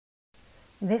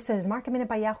This is Market Minute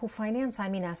by Yahoo Finance.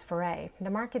 I'm Ines Ferre. The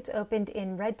markets opened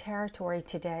in red territory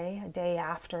today, a day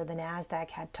after the Nasdaq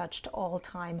had touched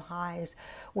all-time highs,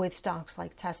 with stocks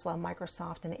like Tesla,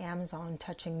 Microsoft, and Amazon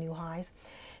touching new highs.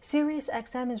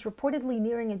 SiriusXM is reportedly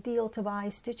nearing a deal to buy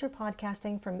Stitcher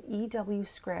Podcasting from EW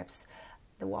Scripps.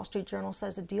 The Wall Street Journal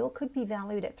says a deal could be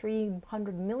valued at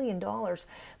 $300 million.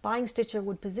 Buying Stitcher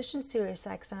would position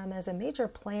SiriusXM as a major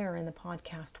player in the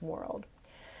podcast world.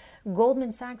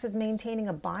 Goldman Sachs is maintaining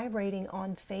a buy rating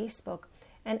on Facebook,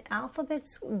 and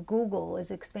Alphabet's Google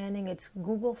is expanding its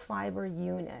Google Fiber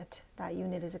unit. That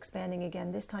unit is expanding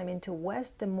again, this time into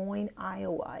West Des Moines,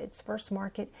 Iowa, its first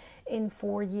market in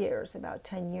 4 years. About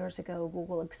 10 years ago,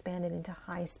 Google expanded into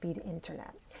high-speed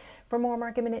internet. For more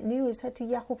Market Minute news, head to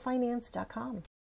yahoofinance.com.